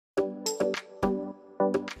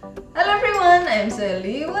I am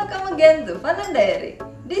Sally. Welcome again to Fondant Diary.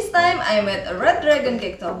 This time I made a red dragon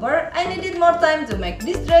cake topper. I needed more time to make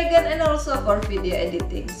this dragon and also for video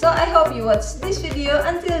editing. So I hope you watch this video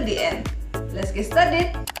until the end. Let's get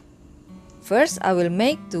started. First, I will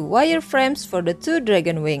make two wire frames for the two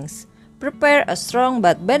dragon wings. Prepare a strong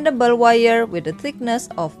but bendable wire with a thickness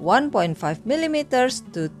of 1.5 mm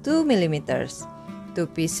to 2 mm. Two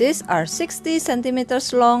pieces are 60 cm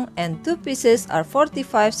long and two pieces are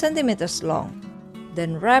 45 cm long.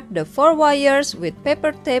 Then wrap the four wires with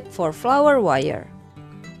paper tape for flower wire.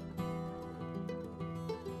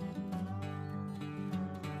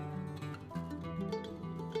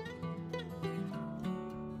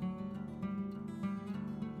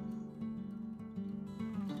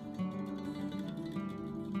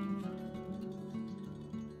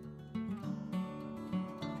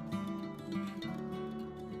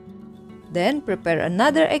 Then prepare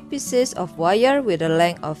another 8 pieces of wire with a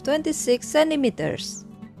length of 26 cm.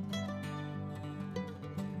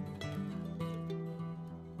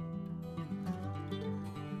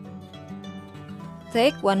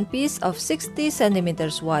 Take one piece of 60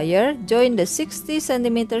 cm wire, join the 60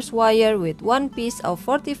 cm wire with one piece of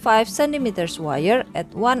 45 cm wire at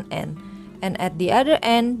one end, and at the other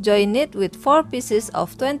end join it with 4 pieces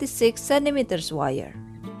of 26 cm wire.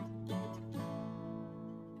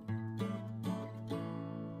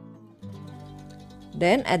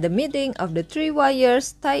 Then at the meeting of the 3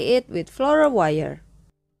 wires, tie it with floral wire.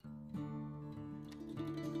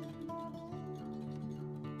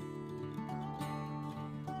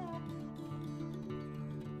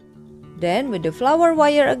 Then with the flower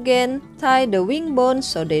wire again, tie the wing bones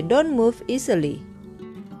so they don't move easily.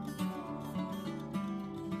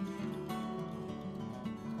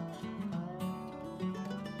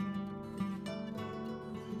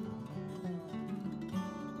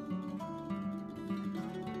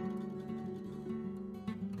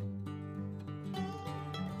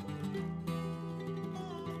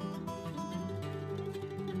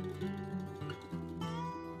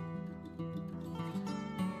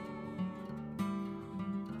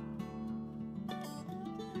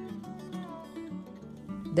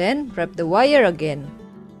 Then wrap the wire again.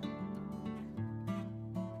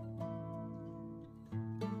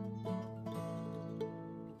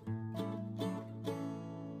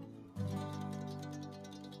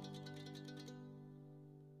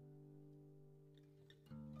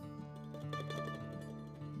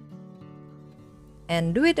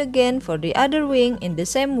 And do it again for the other wing in the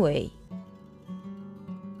same way.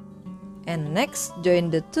 And next, join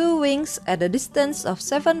the two wings at a distance of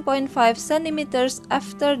 7.5 cm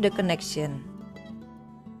after the connection.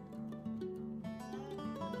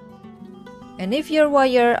 And if your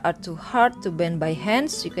wires are too hard to bend by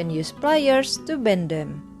hands, you can use pliers to bend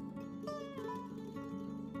them.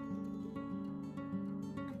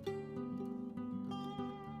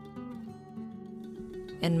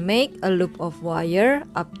 And make a loop of wire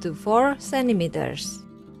up to 4 cm.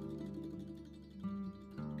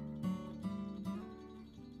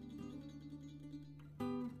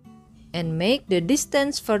 And make the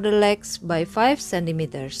distance for the legs by 5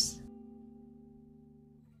 cm.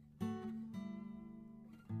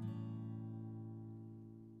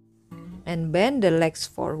 And bend the legs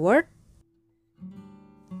forward.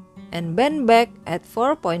 And bend back at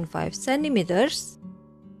 4.5 cm.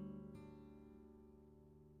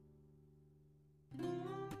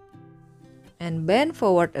 And bend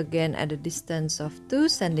forward again at a distance of 2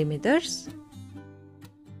 cm.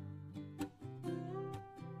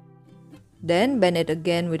 Then bend it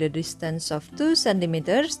again with a distance of 2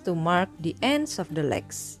 cm to mark the ends of the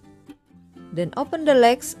legs. Then open the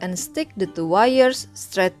legs and stick the two wires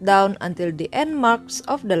straight down until the end marks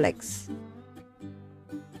of the legs.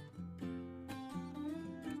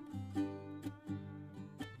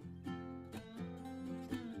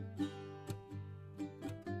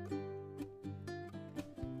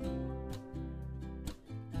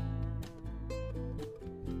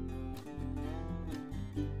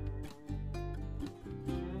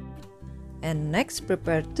 And next,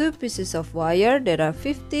 prepare two pieces of wire that are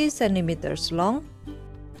 50 cm long.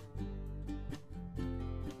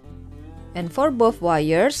 And for both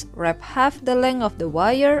wires, wrap half the length of the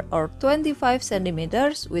wire or 25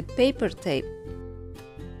 cm with paper tape.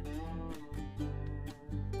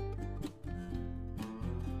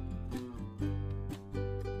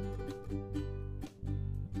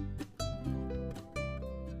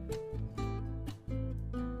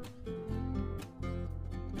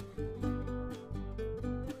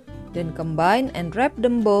 Then combine and wrap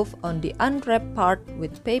them both on the unwrapped part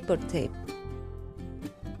with paper tape.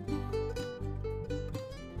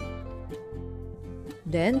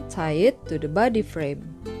 Then tie it to the body frame.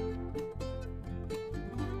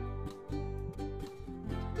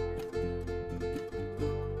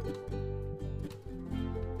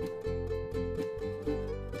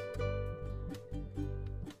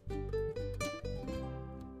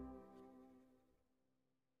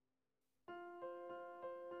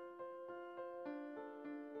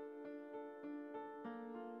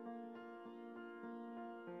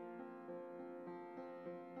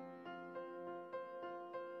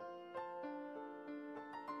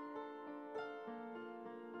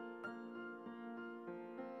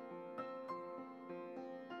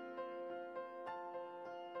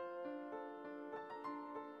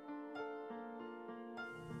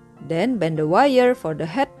 Then bend the wire for the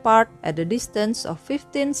head part at a distance of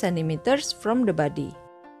 15 cm from the body.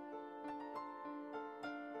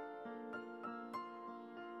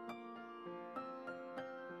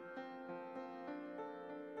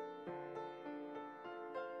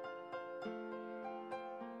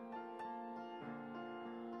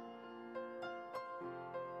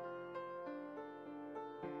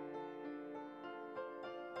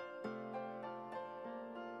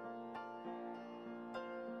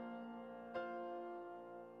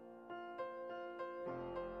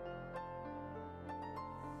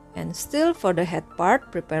 And still for the head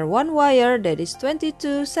part, prepare one wire that is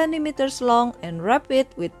 22 cm long and wrap it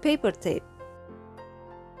with paper tape.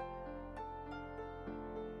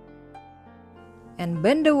 And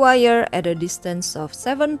bend the wire at a distance of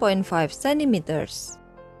 7.5 cm.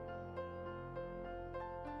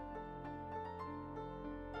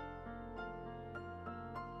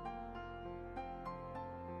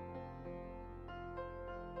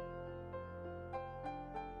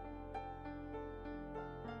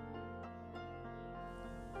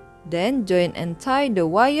 Then join and tie the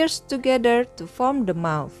wires together to form the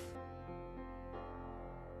mouth.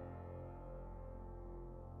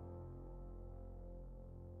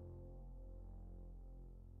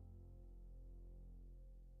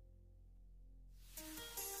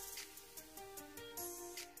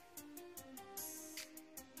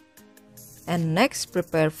 And next,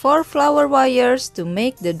 prepare 4 flower wires to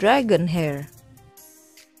make the dragon hair.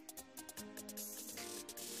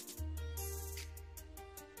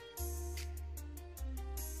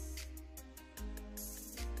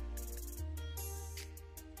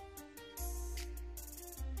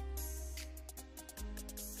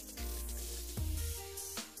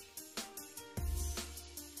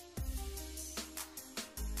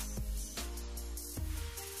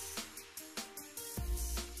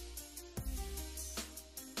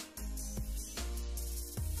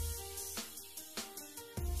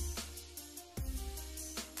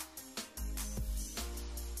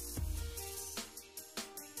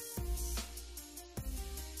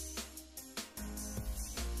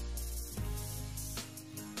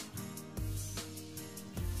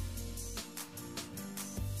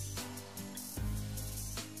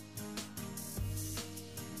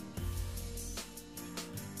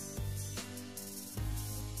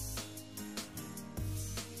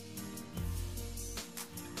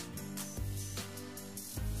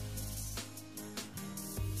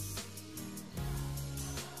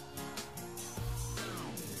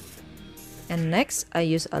 And next, I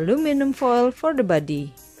use aluminum foil for the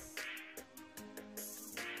body.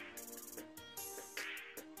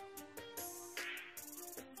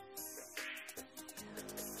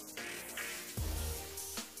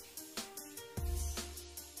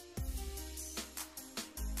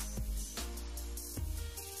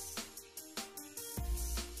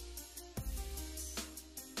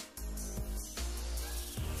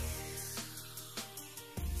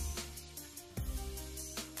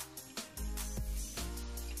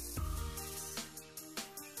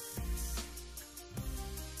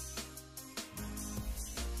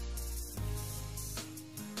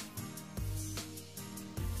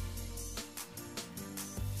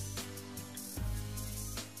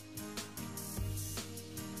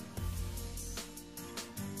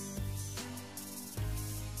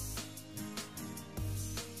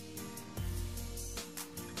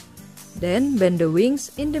 Then bend the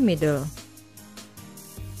wings in the middle.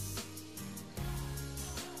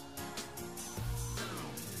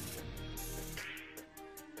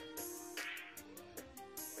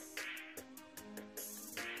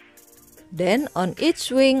 Then on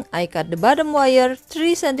each wing, I cut the bottom wire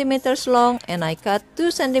 3 cm long and I cut 2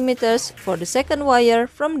 cm for the second wire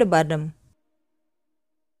from the bottom.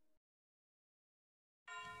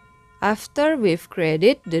 After we've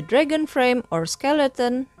created the dragon frame or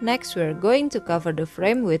skeleton, next we're going to cover the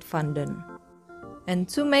frame with fondant. And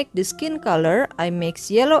to make the skin color, I mix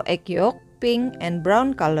yellow egg yolk, pink and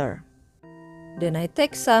brown color. Then I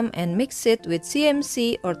take some and mix it with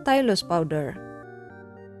CMC or Tylose powder.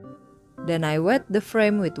 Then I wet the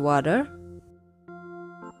frame with water.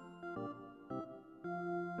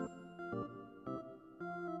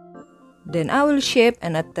 Then I will shape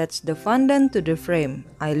and attach the fondant to the frame.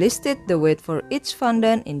 I listed the weight for each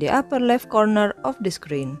fondant in the upper left corner of the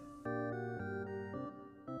screen.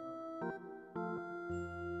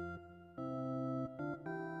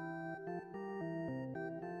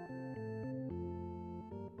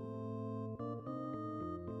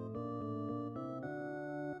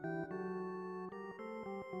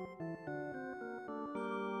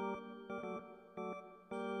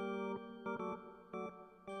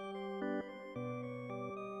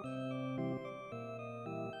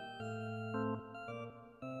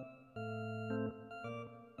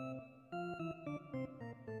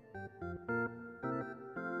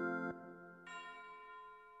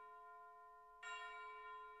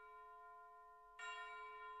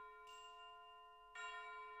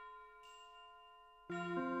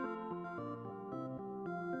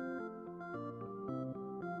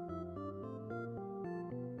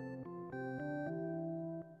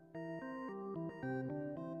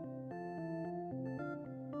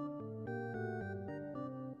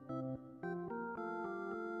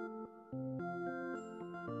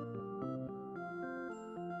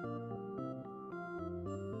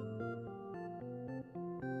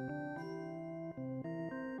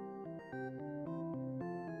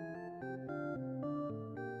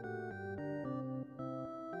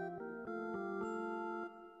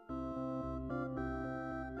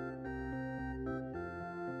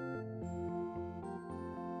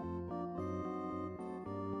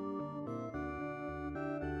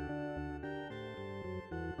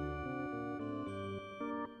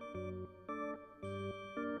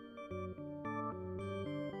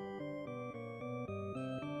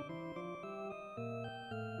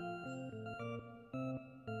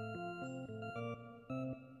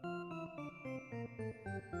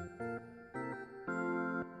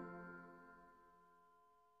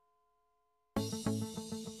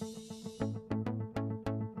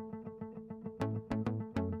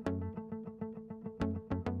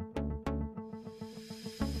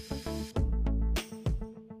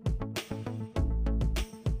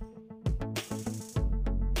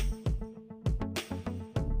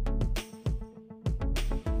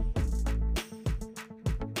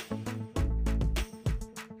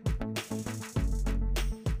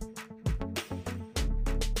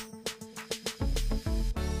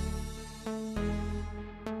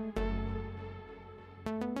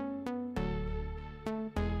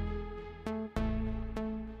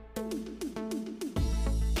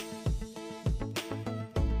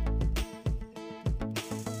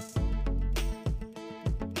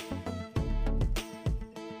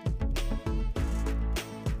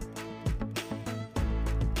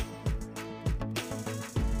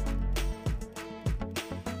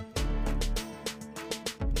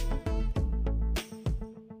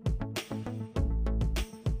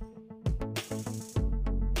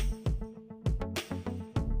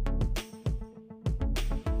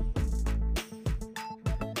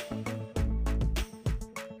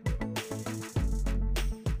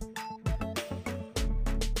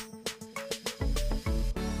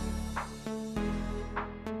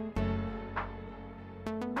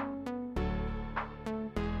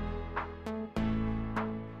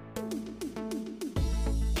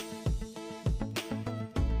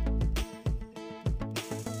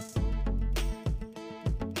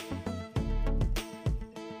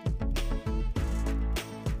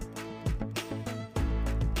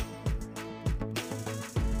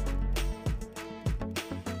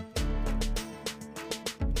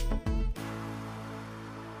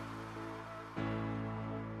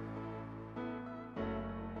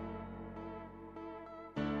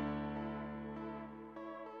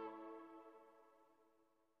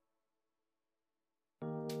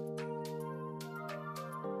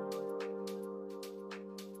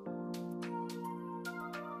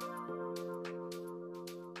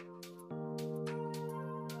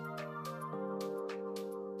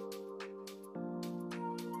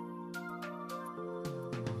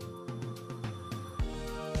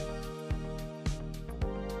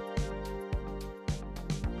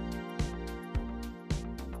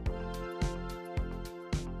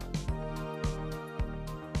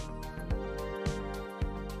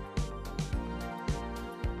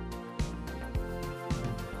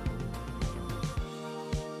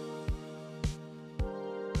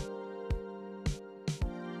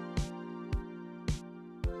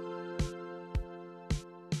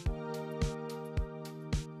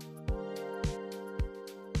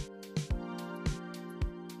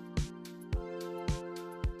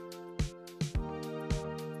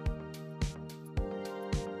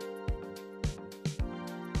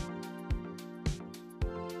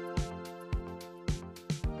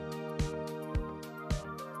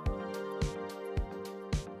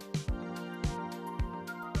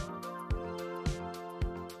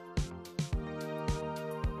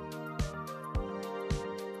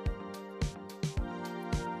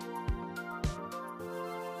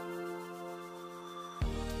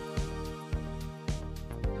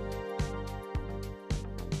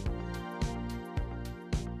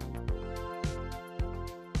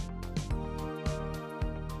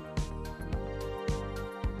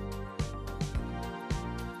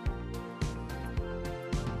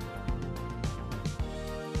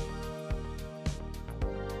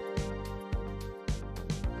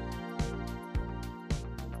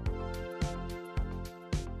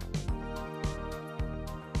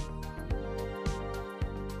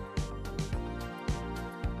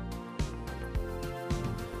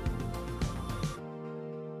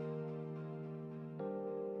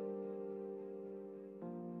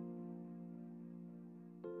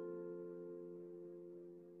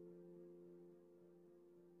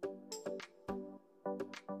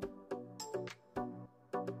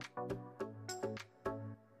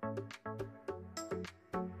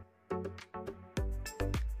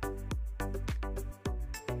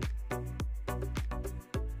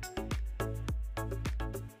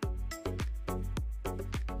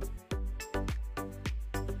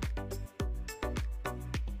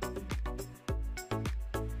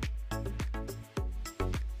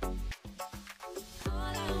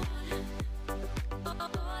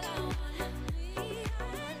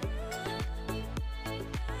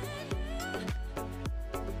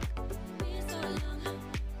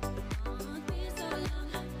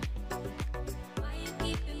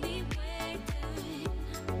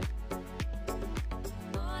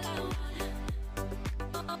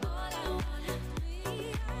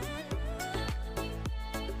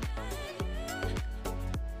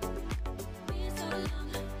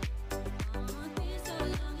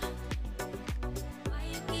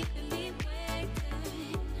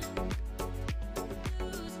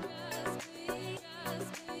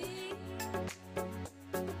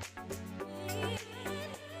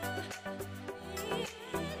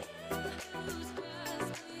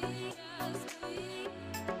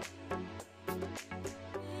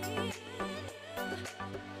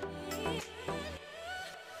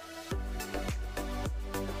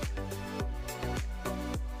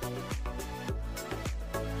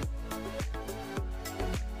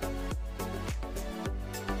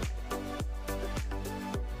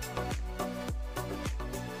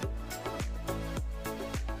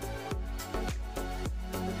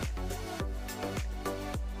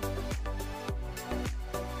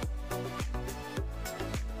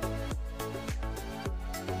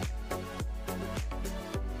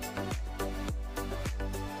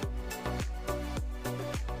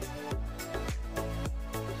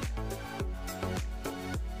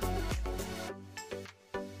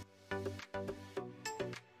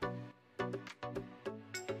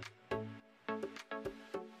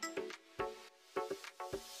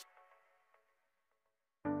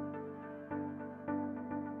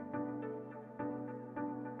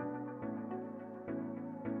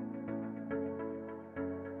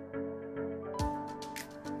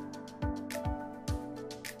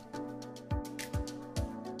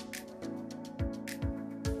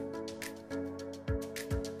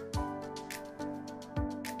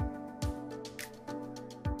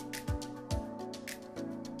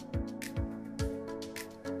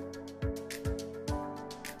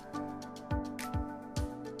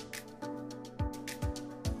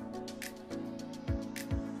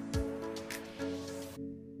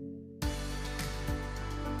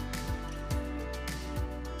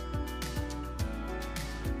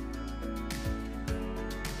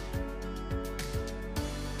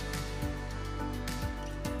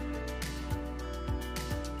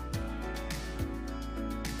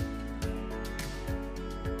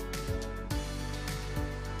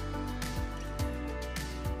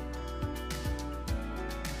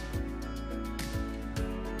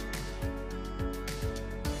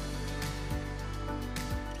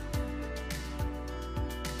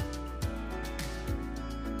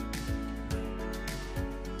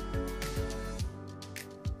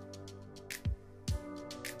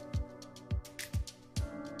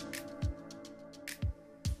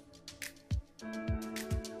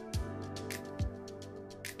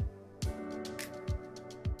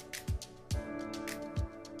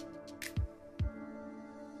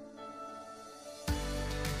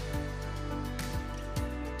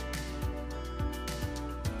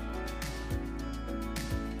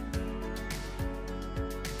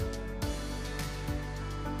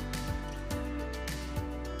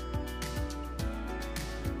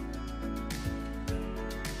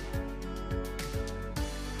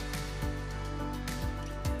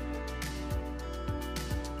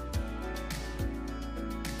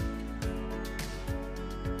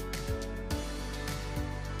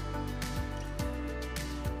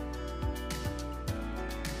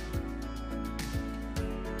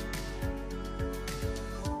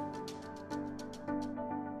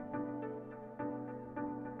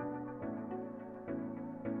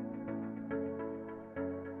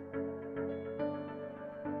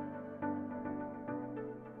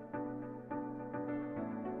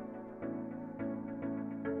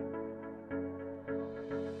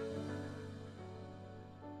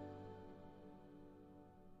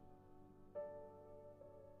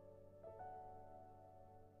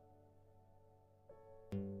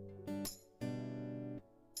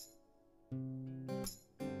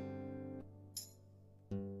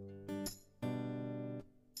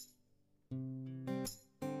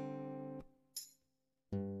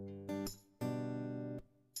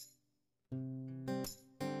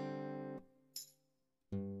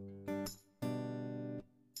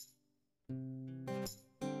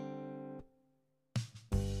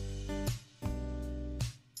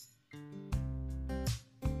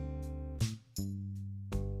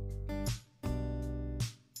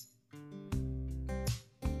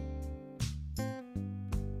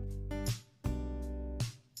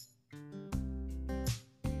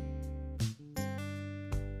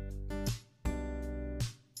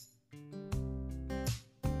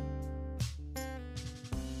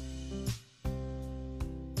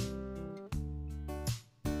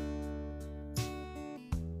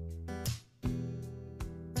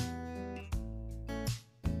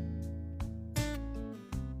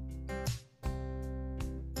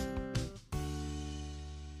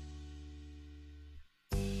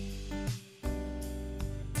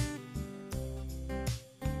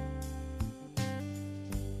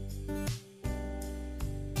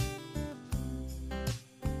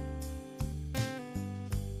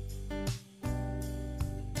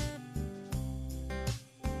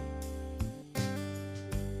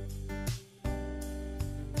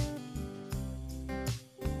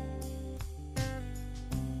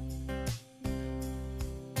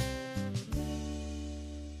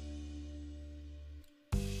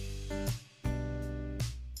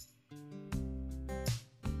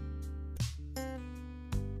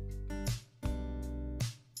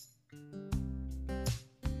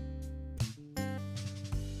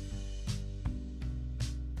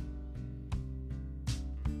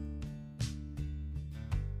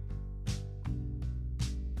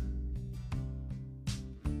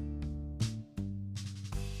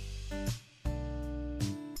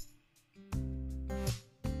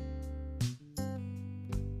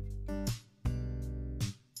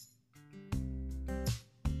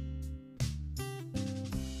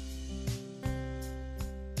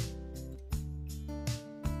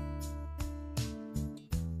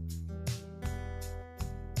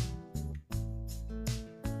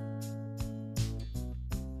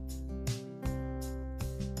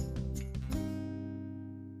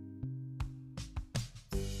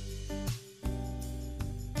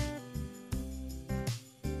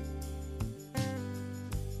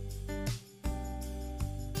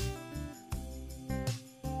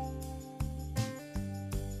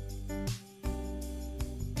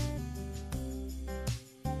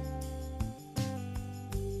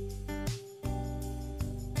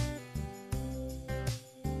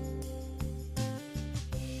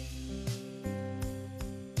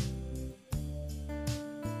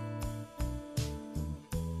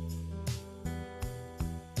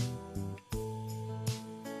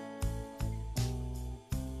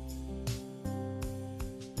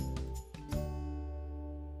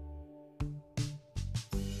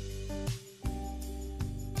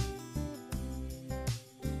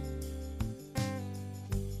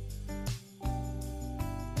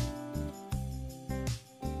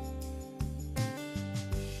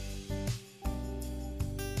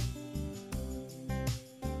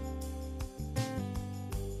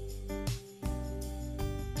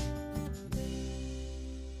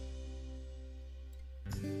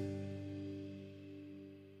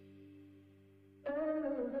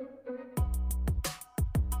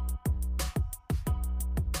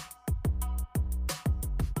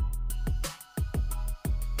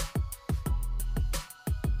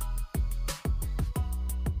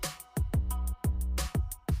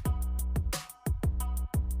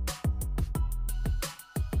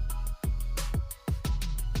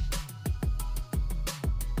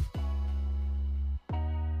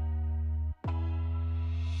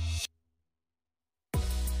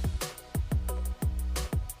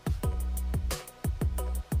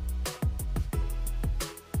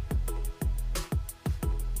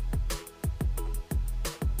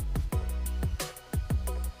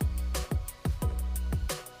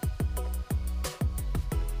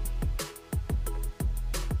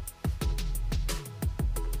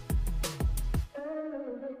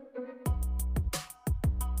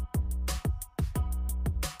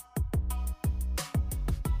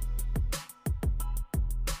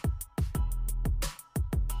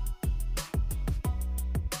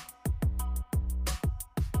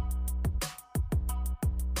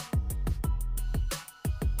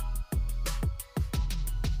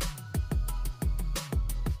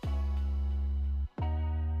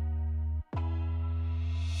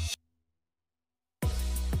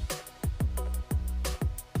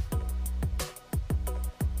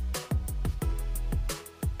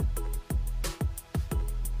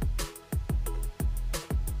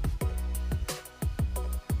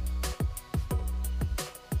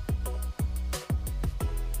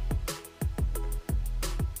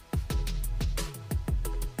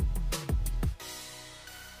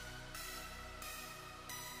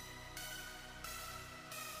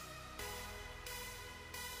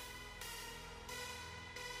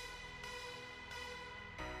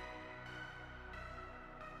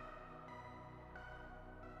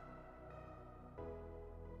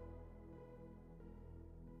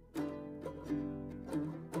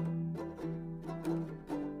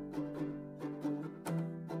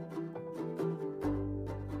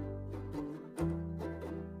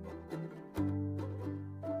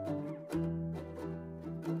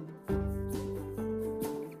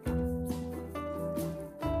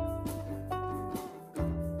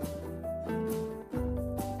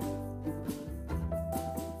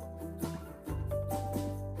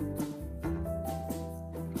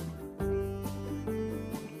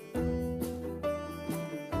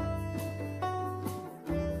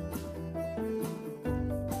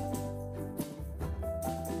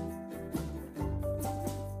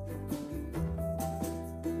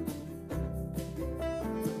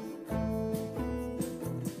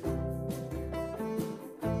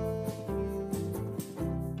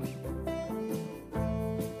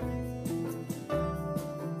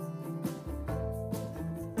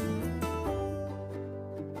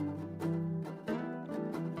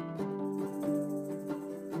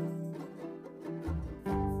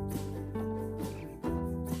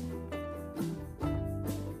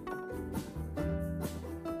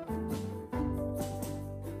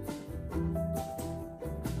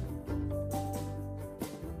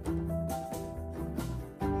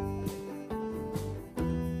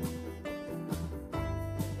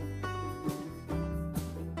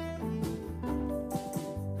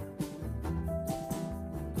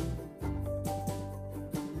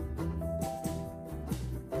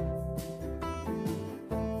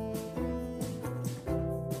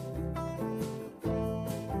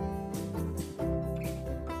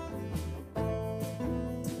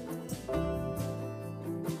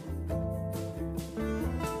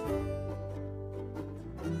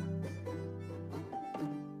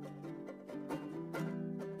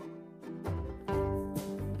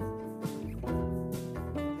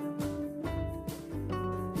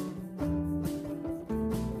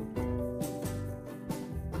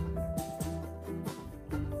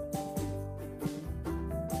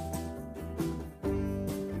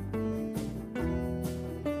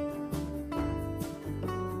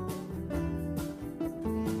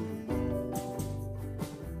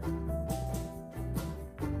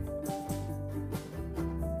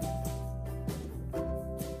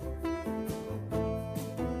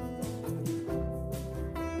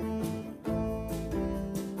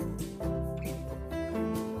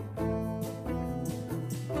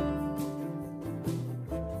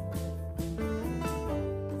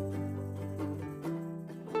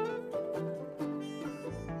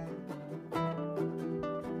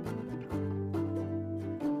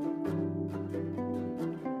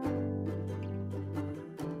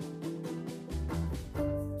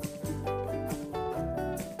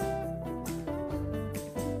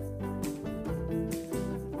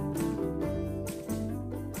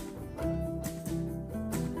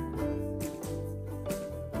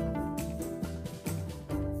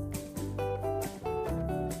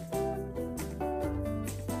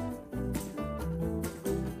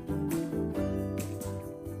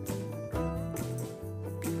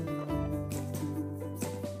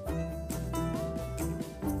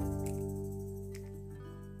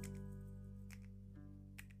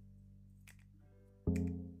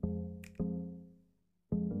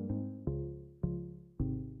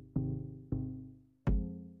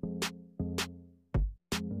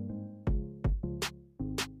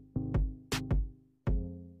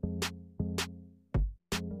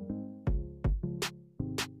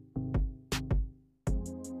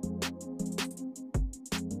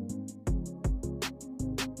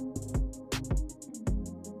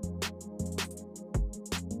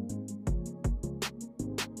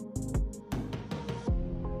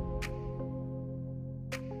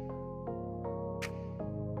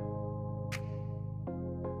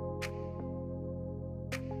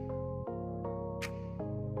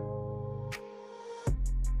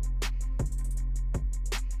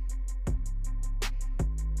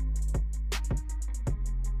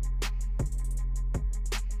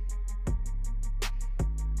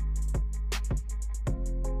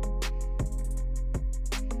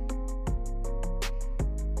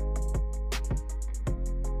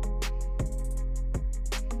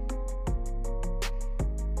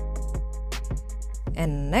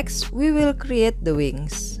 And next, we will create the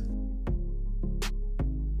wings.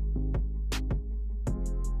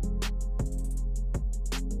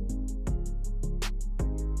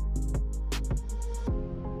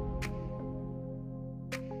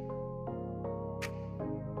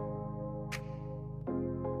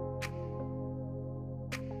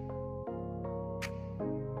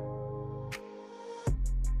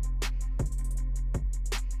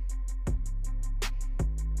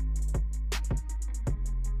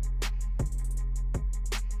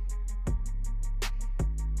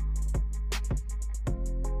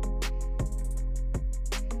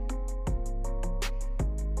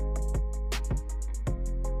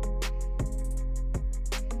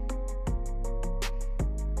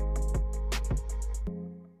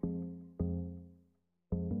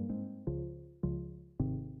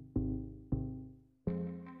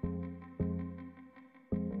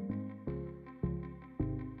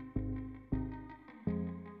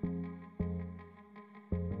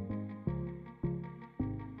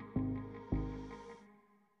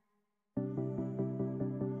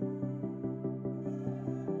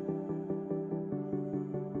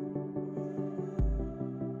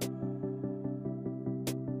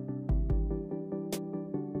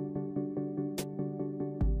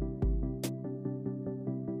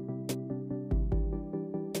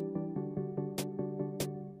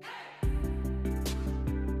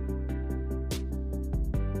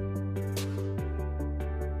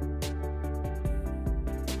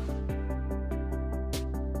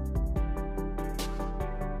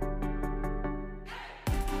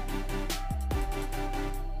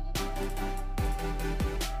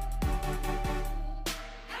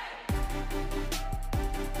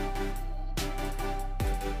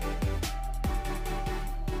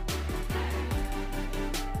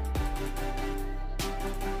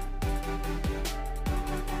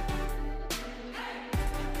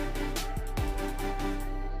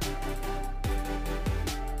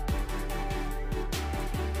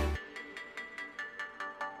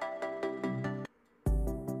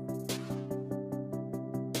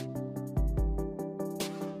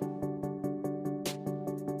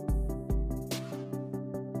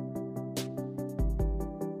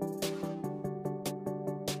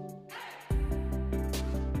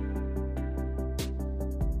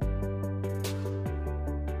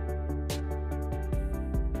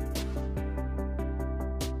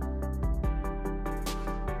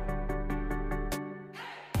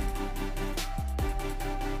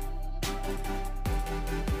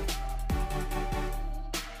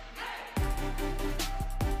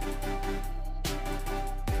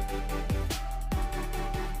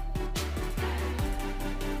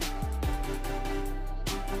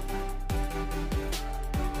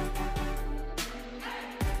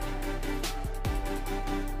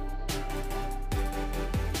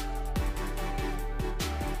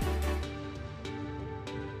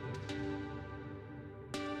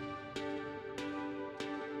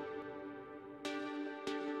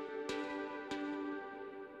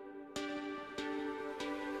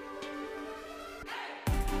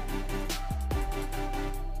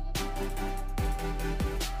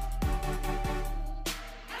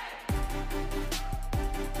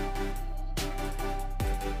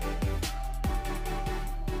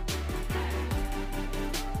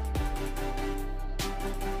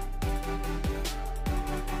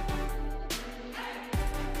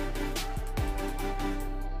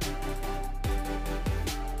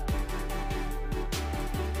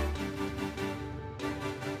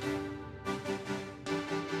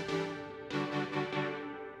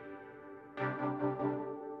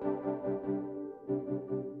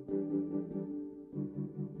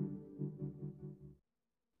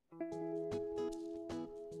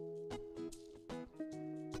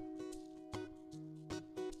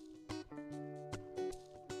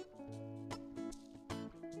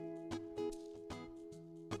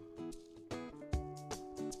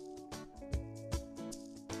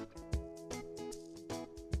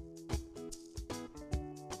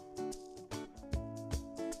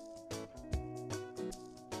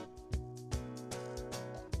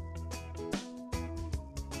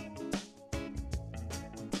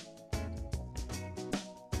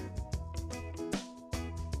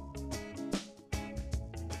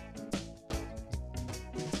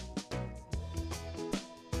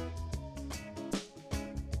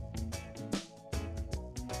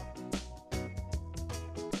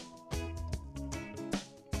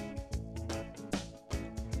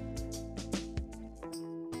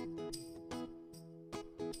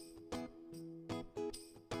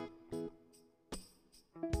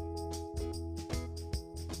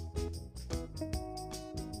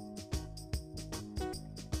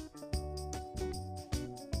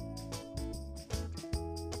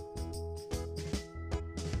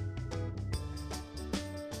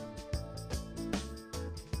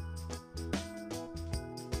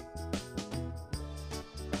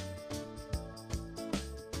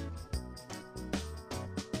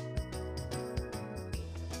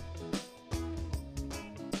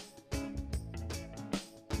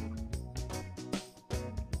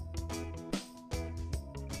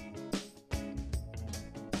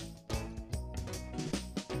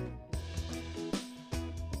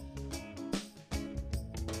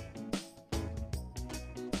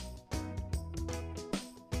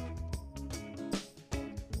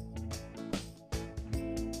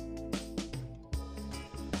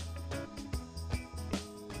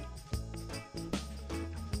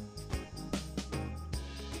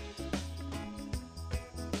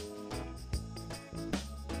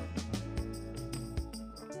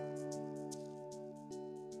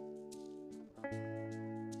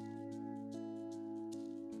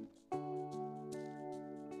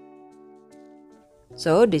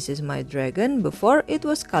 So this is my dragon before it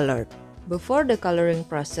was colored. Before the coloring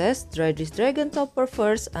process, dry this dragon topper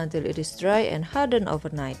first until it is dry and hardened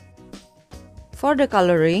overnight. For the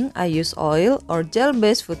coloring, I use oil or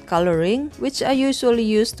gel-based food coloring, which I usually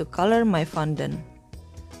use to color my fondant.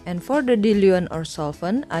 And for the diluent or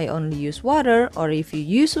solvent, I only use water, or if you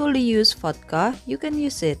usually use vodka, you can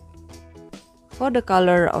use it. For the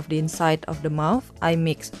color of the inside of the mouth, I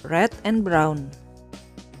mix red and brown.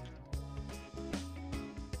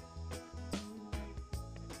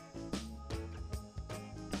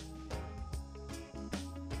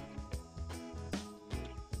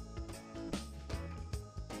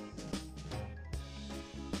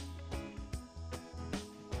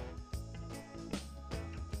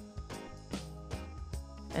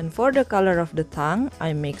 And for the color of the tongue,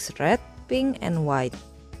 I mix red, pink, and white.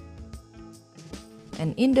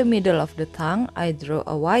 And in the middle of the tongue, I draw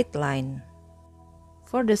a white line.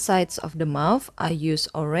 For the sides of the mouth, I use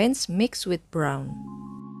orange mixed with brown.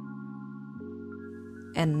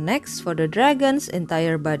 And next, for the dragon's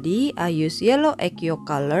entire body, I use yellow egg yolk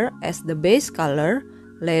color as the base color.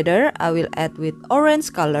 Later, I will add with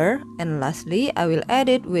orange color, and lastly, I will add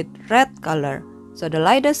it with red color. So the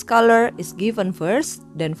lightest color is given first,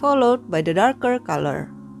 then followed by the darker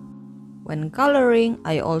color. When coloring,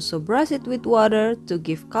 I also brush it with water to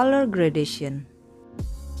give color gradation.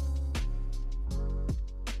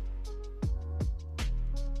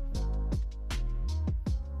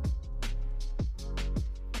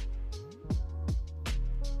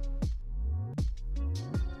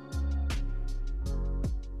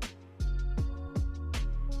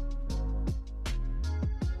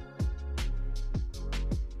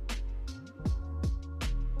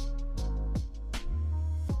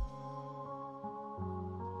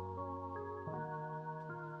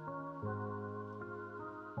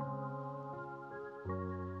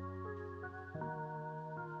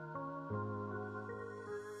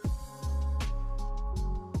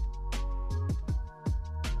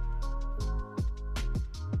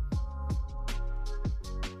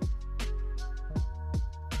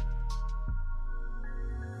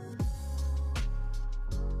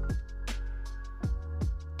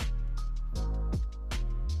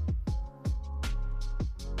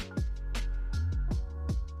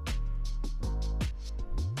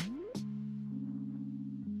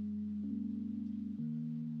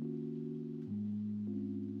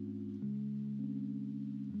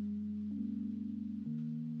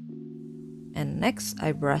 And next,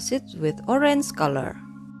 I brush it with orange color.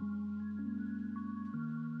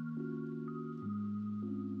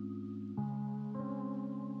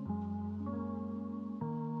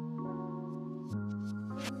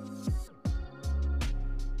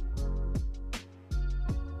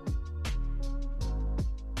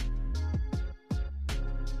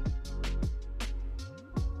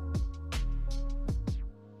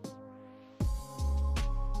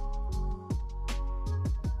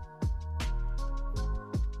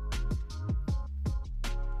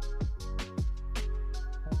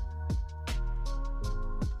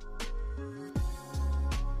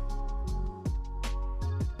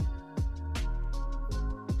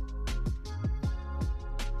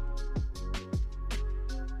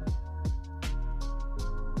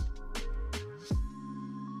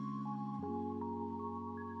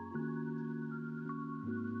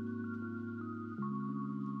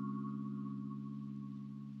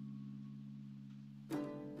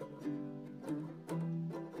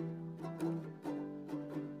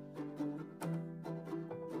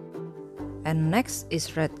 And next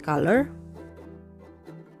is red color.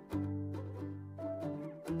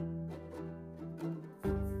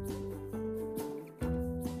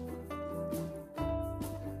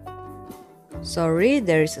 Sorry,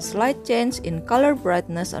 there is a slight change in color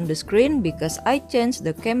brightness on the screen because I changed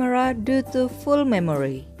the camera due to full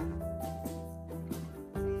memory.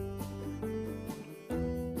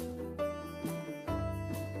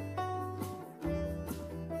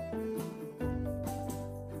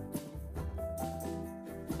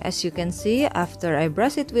 As you can see, after I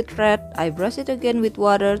brush it with red, I brush it again with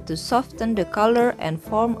water to soften the color and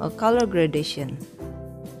form a color gradation.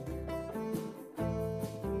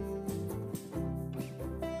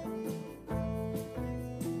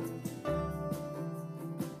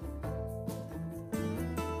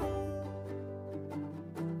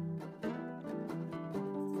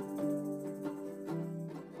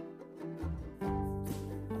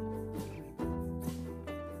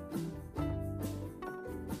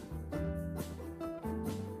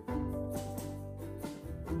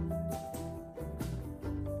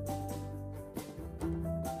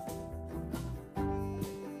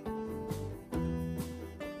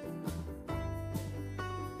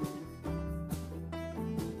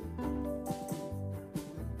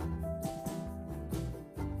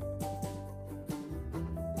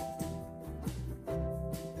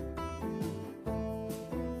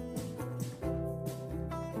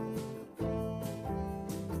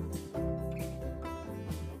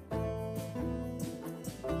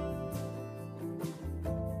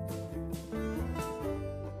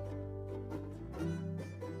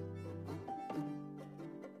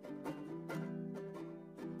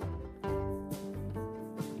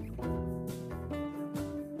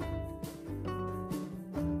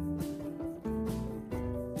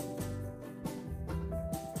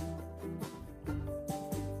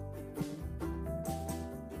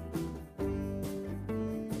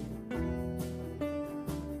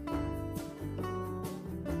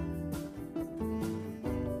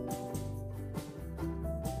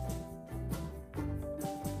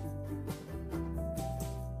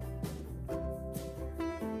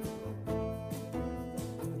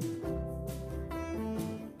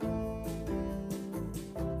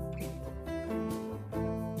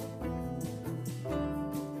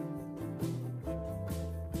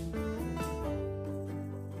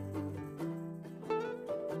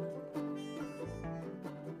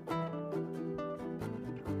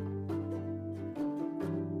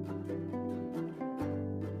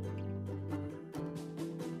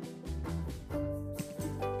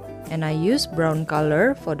 And I use brown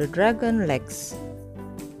color for the dragon legs.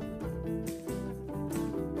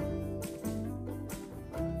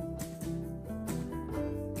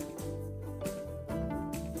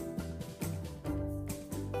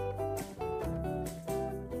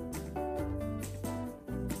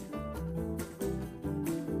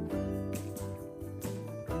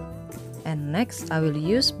 And next I will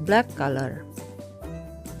use black color.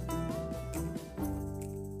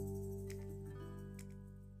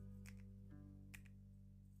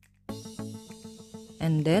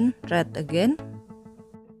 And then red again.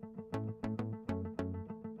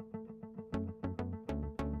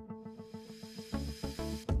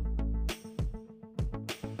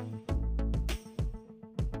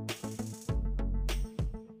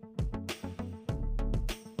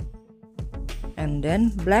 And then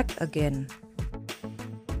black again.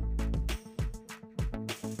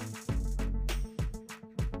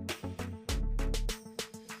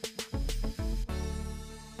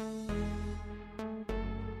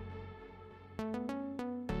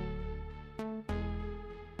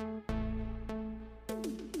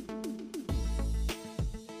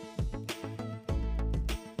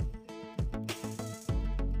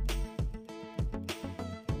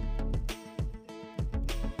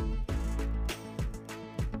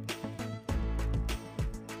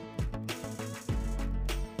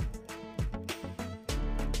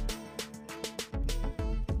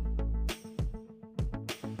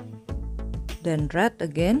 Then red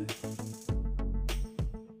again,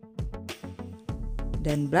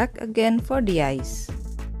 then black again for the eyes.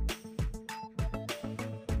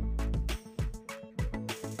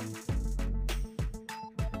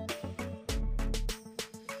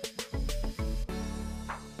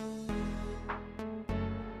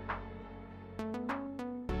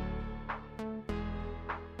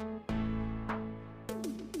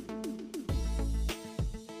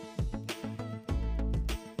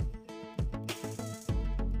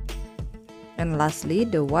 And lastly,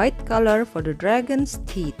 the white color for the dragon's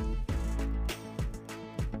teeth.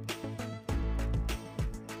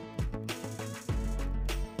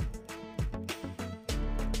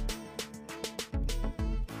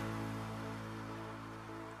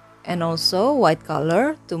 And also white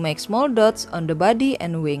color to make small dots on the body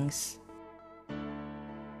and wings.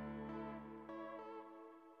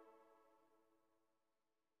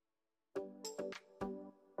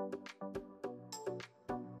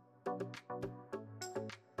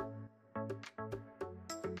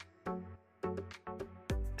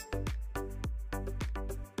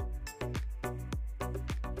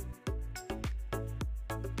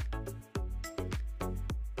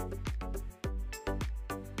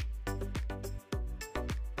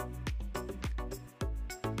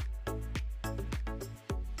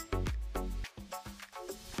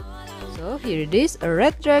 So here it is, a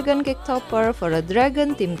red dragon cake topper for a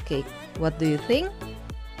dragon themed cake. What do you think?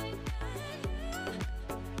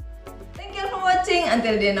 Thank you for watching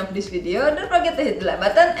until the end of this video. Don't forget to hit the like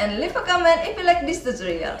button and leave a comment if you like this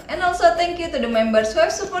tutorial. And also thank you to the members who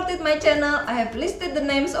have supported my channel. I have listed the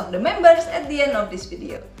names of the members at the end of this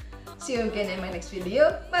video. See you again in my next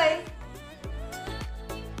video. Bye!